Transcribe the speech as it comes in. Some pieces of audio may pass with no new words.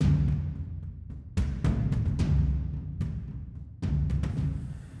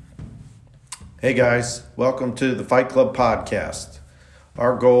Hey guys, welcome to the Fight Club podcast.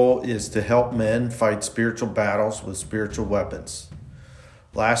 Our goal is to help men fight spiritual battles with spiritual weapons.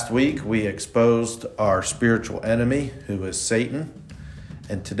 Last week we exposed our spiritual enemy, who is Satan,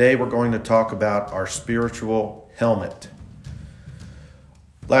 and today we're going to talk about our spiritual helmet.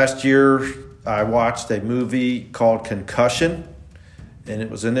 Last year I watched a movie called Concussion, and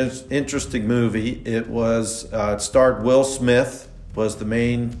it was an interesting movie. It starred Will Smith, was the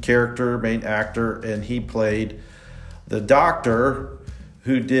main actor, and he played the doctor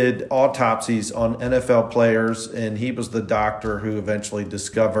who did autopsies on NFL players, and he was the doctor who eventually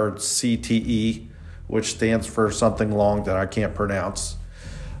discovered CTE, which stands for something long that I can't pronounce.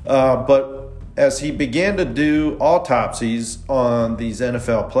 But as he began to do autopsies on these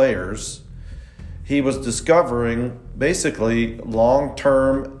NFL players, he was discovering basically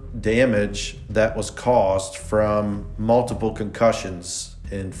long-term damage that was caused from multiple concussions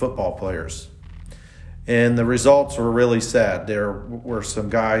in football players. And the results were really sad. There were some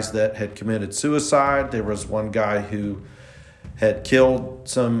guys that had committed suicide. There was one guy who had killed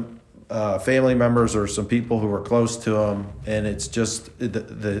some family members or some people who were close to him. And it's just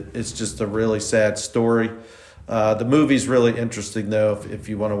a really sad story. The movie's really interesting, though, if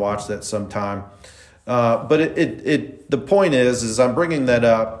you want to watch that sometime. But the point is I'm bringing that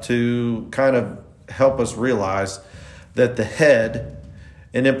up to kind of help us realize that the head,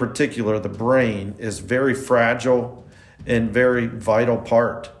 and in particular the brain, is very fragile and very vital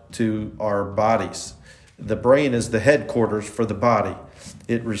part to our bodies. The brain is the headquarters for the body.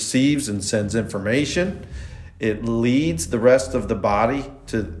 It receives and sends information. It leads the rest of the body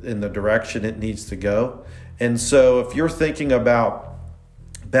in the direction it needs to go. And so if you're thinking about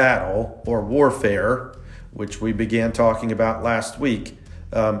battle or warfare, which we began talking about last week,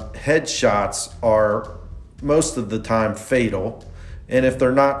 headshots are most of the time fatal. And if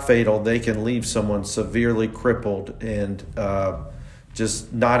they're not fatal, they can leave someone severely crippled and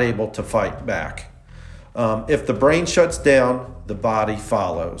just not able to fight back. If the brain shuts down, the body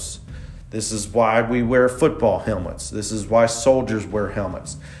follows. This is why we wear football helmets. This is why soldiers wear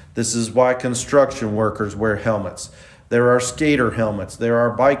helmets. This is why construction workers wear helmets. There are skater helmets. There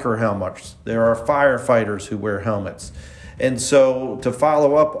are biker helmets. There are firefighters who wear helmets. And so to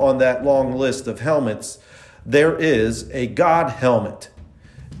follow up on that long list of helmets, there is a God helmet.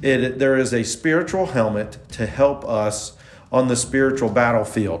 There is a spiritual helmet to help us on the spiritual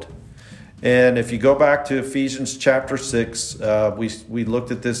battlefield. And if you go back to Ephesians chapter 6, we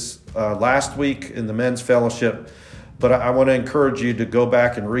looked at this last week in the men's fellowship, but I want to encourage you to go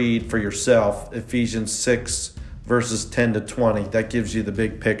back and read for yourself Ephesians 6, verses 10 to 20. That gives you the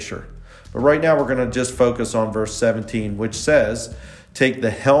big picture. But right now we're going to just focus on verse 17, which says, "Take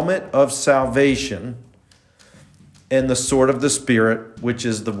the helmet of salvation and the sword of the Spirit, which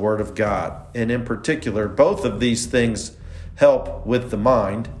is the word of God." And in particular, both of these things help with the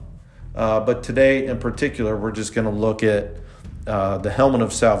mind. But today in particular, we're just going to look at the helmet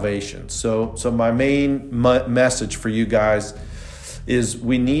of salvation. So my main message for you guys is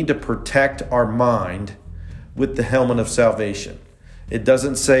we need to protect our mind with the helmet of salvation. It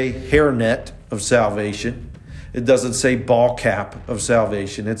doesn't say hairnet of salvation. It doesn't say ball cap of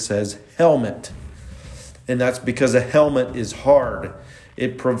salvation. It says helmet. And that's because a helmet is hard.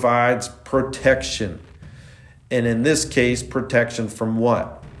 It provides protection. And in this case, protection from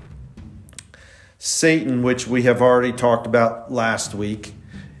what? Satan, which we have already talked about last week,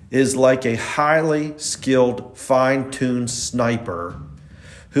 is like a highly skilled, fine-tuned sniper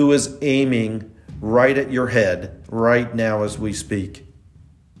who is aiming right at your head right now as we speak.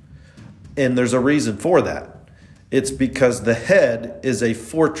 And there's a reason for that. It's because the head is a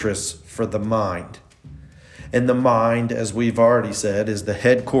fortress for the mind. And the mind, as we've already said, is the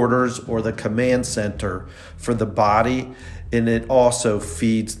headquarters or the command center for the body, and it also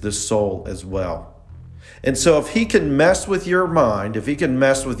feeds the soul as well. And so if he can mess with your mind, if he can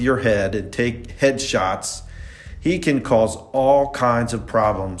mess with your head and take headshots, he can cause all kinds of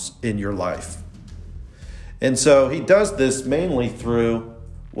problems in your life. And so he does this mainly through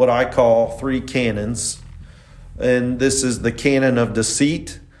what I call three cannons. And this is the cannon of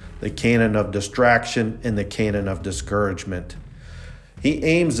deceit, the cannon of distraction, and the cannon of discouragement. He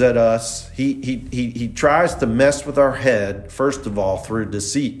aims at us. He tries to mess with our head, first of all, through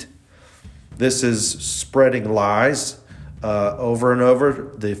deceit. This is spreading lies over and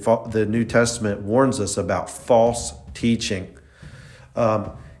over. The New Testament warns us about false teaching.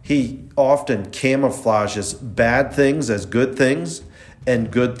 He often camouflages bad things as good things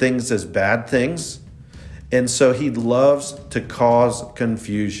and good things as bad things. And so he loves to cause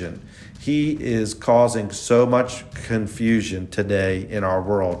confusion. He is causing so much confusion today in our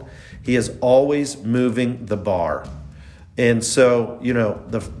world. He is always moving the bar. And so,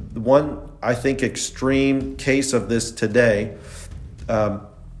 the one, I think, extreme case of this today,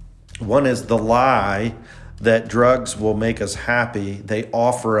 one is the lie that drugs will make us happy. They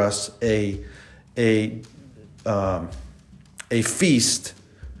offer us a feast,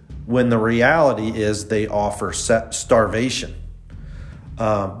 when the reality is they offer starvation.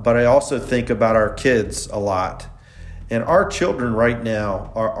 But I also think about our kids a lot. And our children right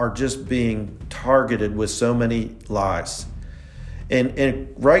now are just being targeted with so many lies.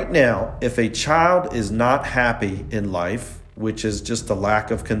 And right now, if a child is not happy in life, which is just a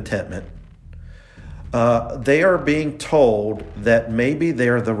lack of contentment, they are being told that maybe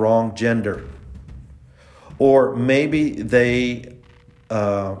they're the wrong gender. Or maybe they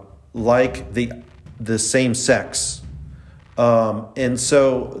like the same sex. And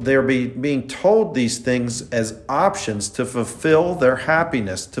so they're being told these things as options to fulfill their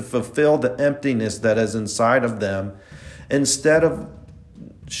happiness, to fulfill the emptiness that is inside of them, instead of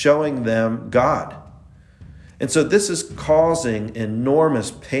showing them God. And so this is causing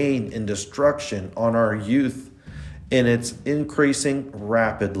enormous pain and destruction on our youth, and it's increasing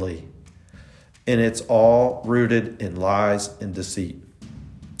rapidly. And it's all rooted in lies and deceit.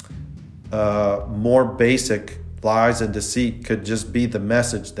 More basic lies and deceit could just be the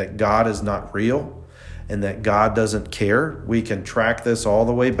message that God is not real and that God doesn't care. We can track this all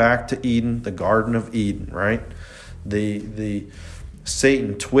the way back to Eden, the Garden of Eden, right? The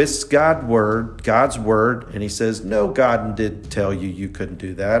Satan twists God's word, and he says, no, God did tell you couldn't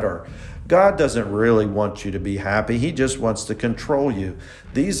do that, or God doesn't really want you to be happy. He just wants to control you.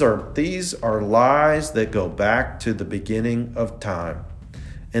 These are lies that go back to the beginning of time.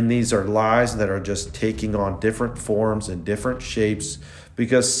 And these are lies that are just taking on different forms and different shapes,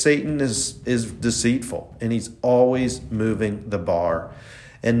 because Satan is deceitful, and he's always moving the bar.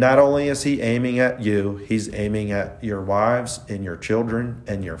 And not only is he aiming at you, he's aiming at your wives and your children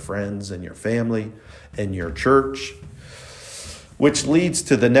and your friends and your family and your church, which leads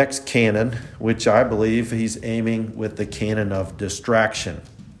to the next canon, which I believe he's aiming with the canon of distraction.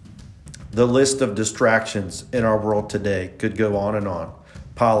 The list of distractions in our world today could go on and on.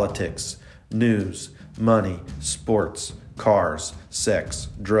 Politics, news, money, sports, cars, sex,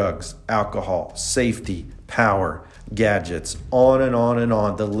 drugs, alcohol, safety, power, gadgets, on and on and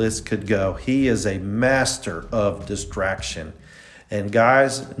on. The list could go. He is a master of distraction. And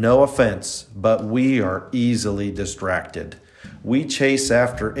guys, no offense, but we are easily distracted. We chase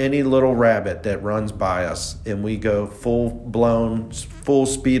after any little rabbit that runs by us, and we go full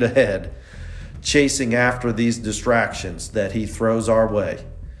speed ahead, chasing after these distractions that he throws our way.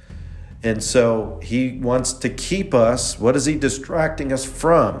 And so he wants to keep us. What is he distracting us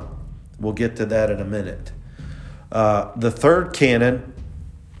from? We'll get to that in a minute. The third canon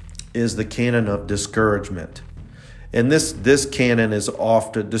is the canon of discouragement. And this canon is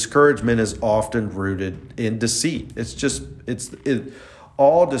discouragement is often rooted in deceit.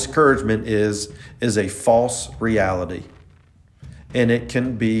 All discouragement is a false reality. And it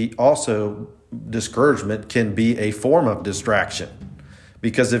can be also, discouragement can be a form of distraction.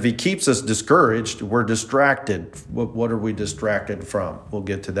 Because if he keeps us discouraged, we're distracted. What are we distracted from? We'll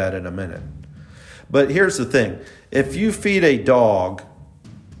get to that in a minute. But here's the thing. If you feed a dog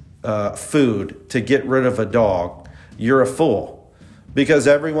food to get rid of a dog, you're a fool. Because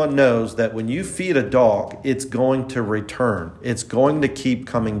everyone knows that when you feed a dog, it's going to return. It's going to keep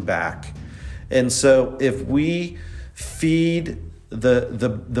coming back. And so if we feed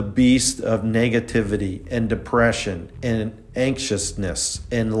the beast of negativity and depression and anxiousness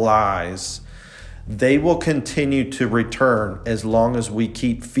and lies, they will continue to return as long as we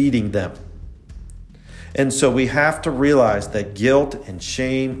keep feeding them. And so we have to realize that guilt and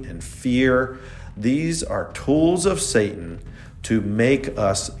shame and fear, these are tools of Satan to make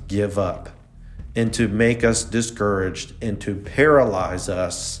us give up and to make us discouraged and to paralyze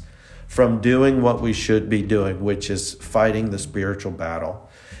us from doing what we should be doing, which is fighting the spiritual battle.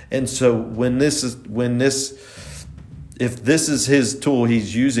 And so if this is his tool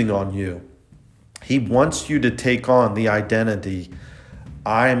he's using on you, he wants you to take on the identity,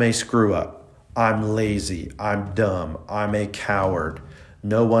 I am a screw up. I'm lazy, I'm dumb, I'm a coward,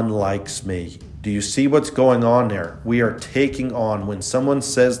 no one likes me. Do you see what's going on there? We are taking on, when someone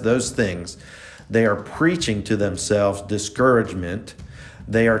says those things, they are preaching to themselves discouragement.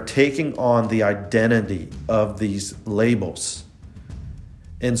 They are taking on the identity of these labels.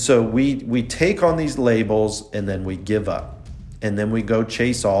 And so we take on these labels and then we give up. And then we go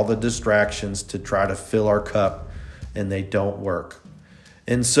chase all the distractions to try to fill our cup, and they don't work.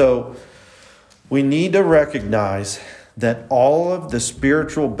 And so we need to recognize that all of the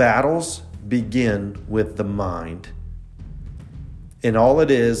spiritual battles begin with the mind. And all it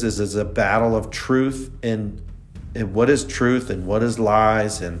is a battle of truth and what is truth and what is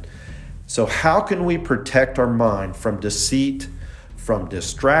lies. And so how can we protect our mind from deceit, from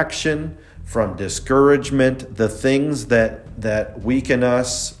distraction, from discouragement, the things that weaken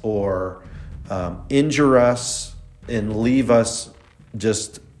us or injure us and leave us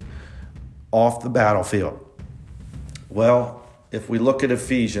just off the battlefield? Well, if we look at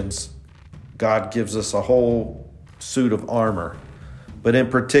Ephesians, God gives us a whole suit of armor. But in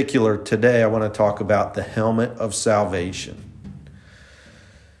particular, today I want to talk about the helmet of salvation.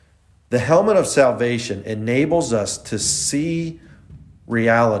 The helmet of salvation enables us to see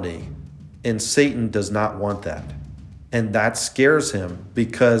reality, and Satan does not want that. And that scares him,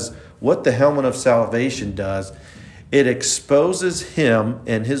 because what the helmet of salvation does, it exposes him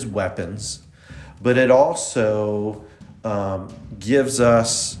and his weapons, but it also gives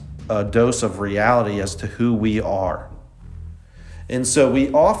us a dose of reality as to who we are. And so we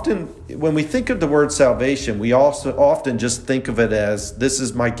often, when we think of the word salvation, we also often just think of it as, this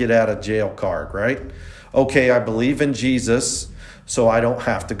is my get out of jail card, right? Okay, I believe in Jesus, so I don't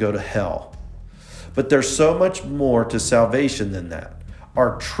have to go to hell. But there's so much more to salvation than that.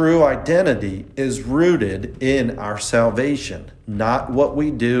 Our true identity is rooted in our salvation, not what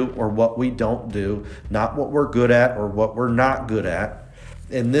we do or what we don't do, not what we're good at or what we're not good at.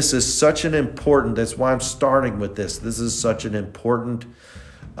 And this is such an important, that's why I'm starting with this. This is such an important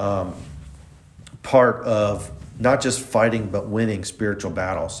part of not just fighting, but winning spiritual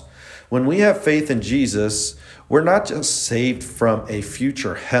battles. When we have faith in Jesus, we're not just saved from a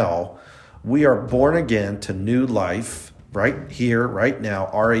future hell. We are born again to new life right here, right now.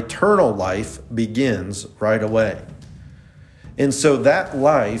 Our eternal life begins right away. And so that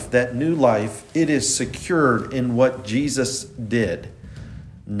life, that new life, it is secured in what Jesus did,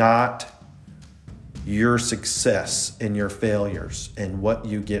 not your success and your failures and what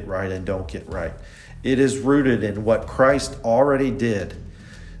you get right and don't get right. It is rooted in what Christ already did.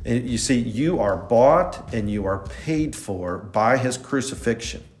 And you see, you are bought and you are paid for by his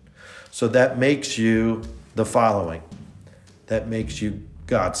crucifixion. So that makes you the following. That makes you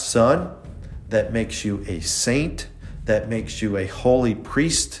God's son. That makes you a saint. That makes you a holy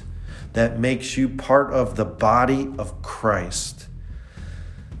priest. That makes you part of the body of Christ.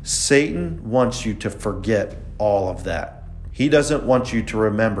 Satan wants you to forget all of that. He doesn't want you to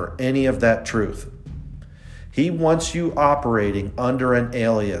remember any of that truth. He wants you operating under an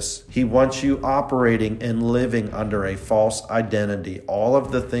alias. He wants you operating and living under a false identity. All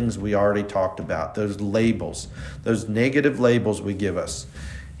of the things we already talked about, those labels, those negative labels we give us.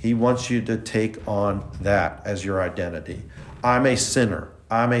 He wants you to take on that as your identity. I'm a sinner.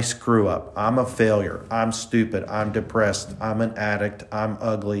 I'm a screw up. I'm a failure. I'm stupid. I'm depressed. I'm an addict. I'm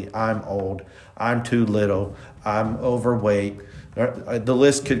ugly. I'm old. I'm too little. I'm overweight. The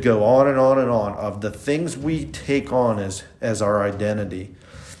list could go on and on and on of the things we take on as our identity.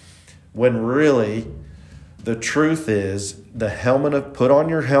 When really, the truth is, put on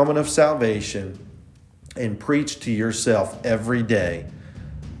your helmet of salvation and preach to yourself every day.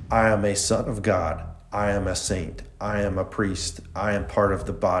 I am a son of God. I am a saint. I am a priest. I am part of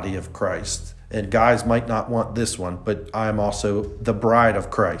the body of Christ. And guys might not want this one, but I'm also the bride of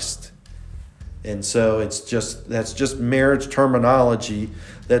Christ. And so that's just marriage terminology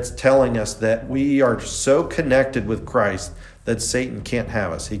that's telling us that we are so connected with Christ that Satan can't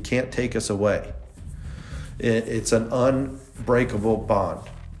have us. He can't take us away. It's an unbreakable bond.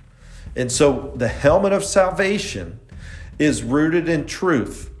 And so the helmet of salvation is rooted in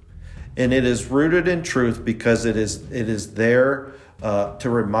truth. And it is rooted in truth because it is there to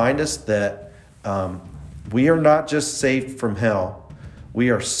remind us that we are not just saved from hell. We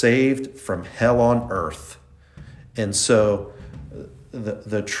are saved from hell on earth. And so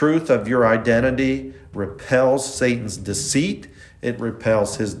the truth of your identity repels Satan's deceit, it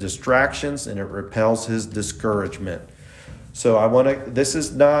repels his distractions, and it repels his discouragement. So this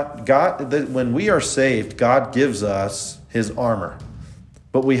is not God. When we are saved, God gives us his armor,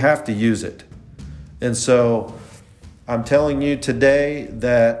 but we have to use it. And so I'm telling you today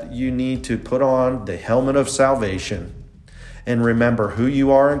that you need to put on the helmet of salvation and remember who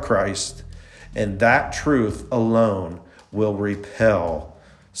you are in Christ, and that truth alone will repel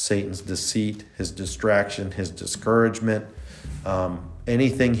Satan's deceit, his distraction, his discouragement,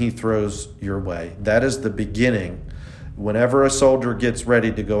 anything he throws your way. That is the beginning. Whenever a soldier gets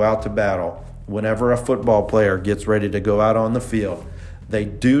ready to go out to battle, whenever a football player gets ready to go out on the field, they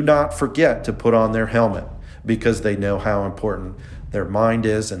do not forget to put on their helmet because they know how important their mind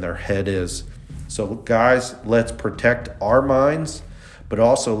is and their head is. So guys, let's protect our minds, but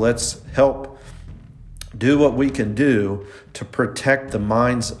also let's help do what we can do to protect the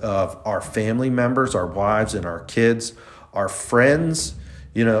minds of our family members, our wives and our kids, our friends,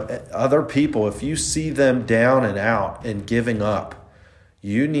 other people. If you see them down and out and giving up,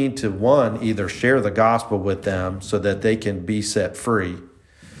 you need to, one, either share the gospel with them so that they can be set free,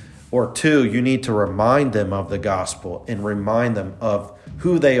 or two, you need to remind them of the gospel and remind them of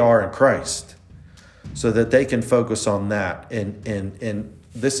who they are in Christ so that they can focus on that. And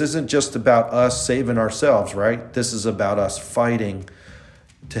this isn't just about us saving ourselves, right? This is about us fighting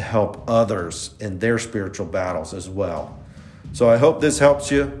to help others in their spiritual battles as well. So I hope this helps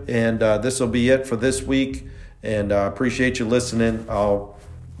you, and this will be it for this week. And I appreciate you listening. I'll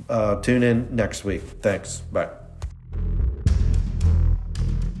tune in next week. Thanks. Bye.